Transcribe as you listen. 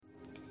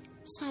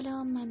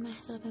سلام، من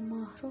مهتاب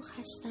ماهرخ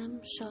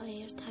هستم،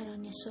 شاعر،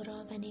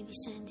 ترانه‌سرا و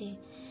نویسنده.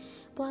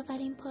 با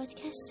اولین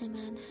پادکست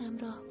من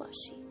همراه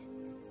باشید.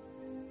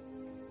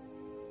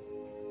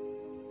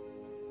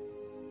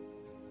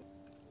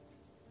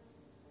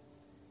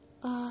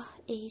 آه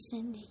ای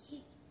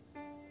زندگی،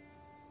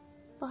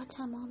 با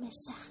تمام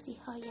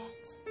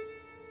سختی‌هایت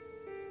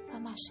و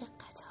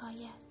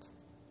مشقت‌هایت،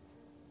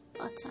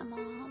 با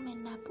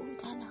تمام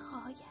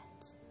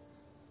نبودن‌هایت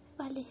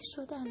و له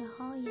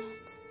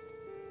شدن‌هایت،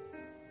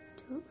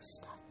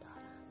 دوستت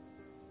دارم.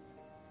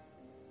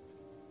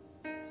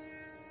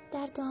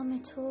 در دام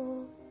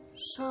تو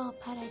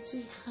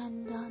شاپرکی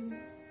خندان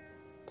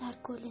در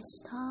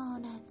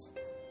گلستانت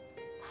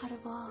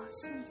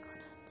پرواز می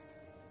کند.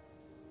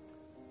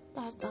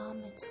 در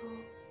دام تو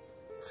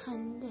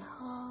خنده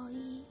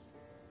هایی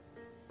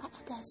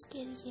بعد از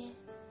گریه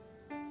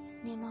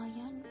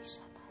نمایان می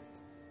شود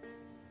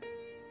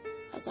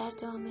و در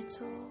دام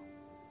تو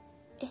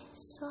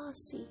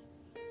احساسی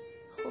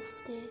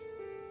خفته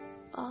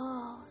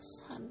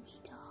باز هم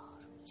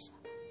بیدار می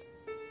شود.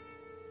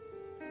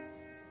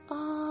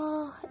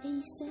 آه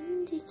ای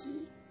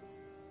زندگی،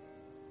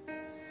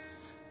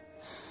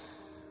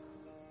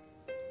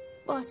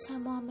 با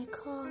تمام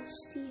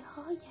کاستی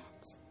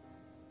هایت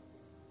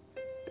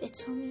به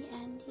تو می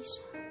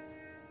اندیشم.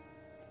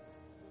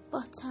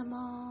 با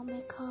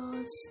تمام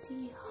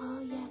کاستی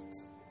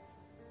هایت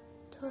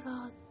تو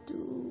را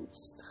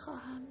دوست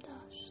خواهم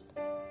داشت.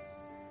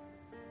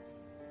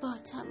 با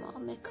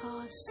تمام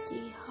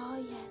کاستی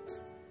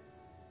هایت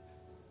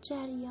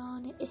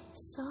جریان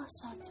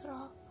احساست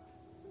را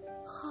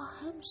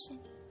خواهم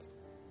شنید.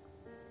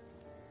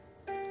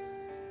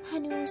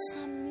 هنوز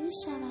هم می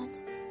شود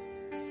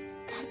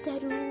در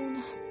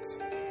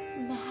درونت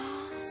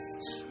مست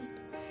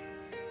شد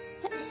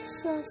و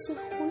احساس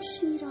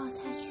خوشی را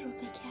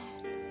تجربه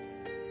کرد.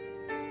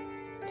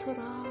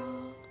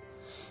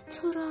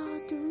 تو را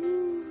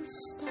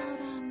دوست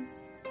دارم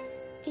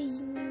ای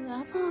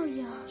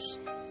نوای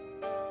عاشق،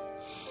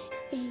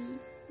 ای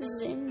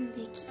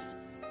زندگی،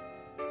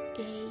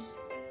 ای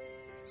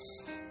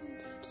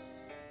زندگی.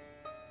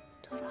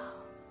 تو را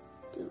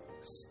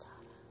دوست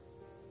دارم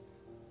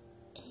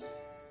ای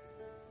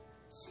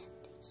زندگی.